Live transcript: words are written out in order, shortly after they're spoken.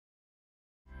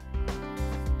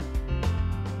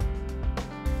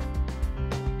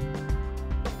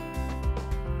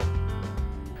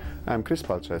I'm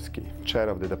Palczewski, chair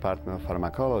of the Department of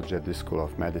Pharmacology at the School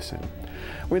of Medicine.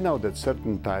 We know that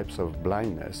certain types of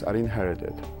blindness are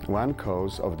inherited. One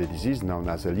cause of the disease, known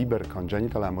as a Leber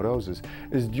congenital amaurosis,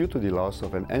 is due to the loss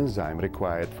of an enzyme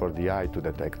required for the eye to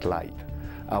detect light.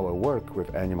 Our work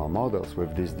with animal models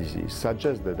with this disease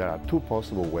suggests that there are two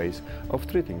possible ways of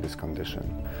treating this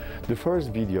condition. The first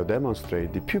video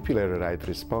demonstrates the pupillary light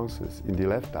responses in the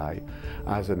left eye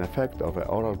as an effect of an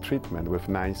oral treatment with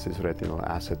 9-cis-retinol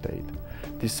acetate.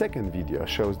 The second video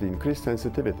shows the increased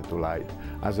sensitivity to light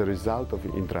as a result of the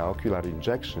intraocular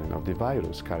injection of the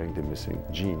virus carrying the missing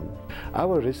gene.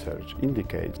 Our research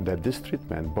indicates that this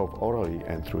treatment, both orally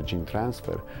and through gene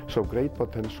transfer, show great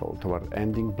potential toward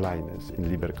ending blindness in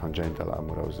Leber congenital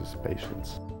amaurosis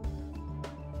patients.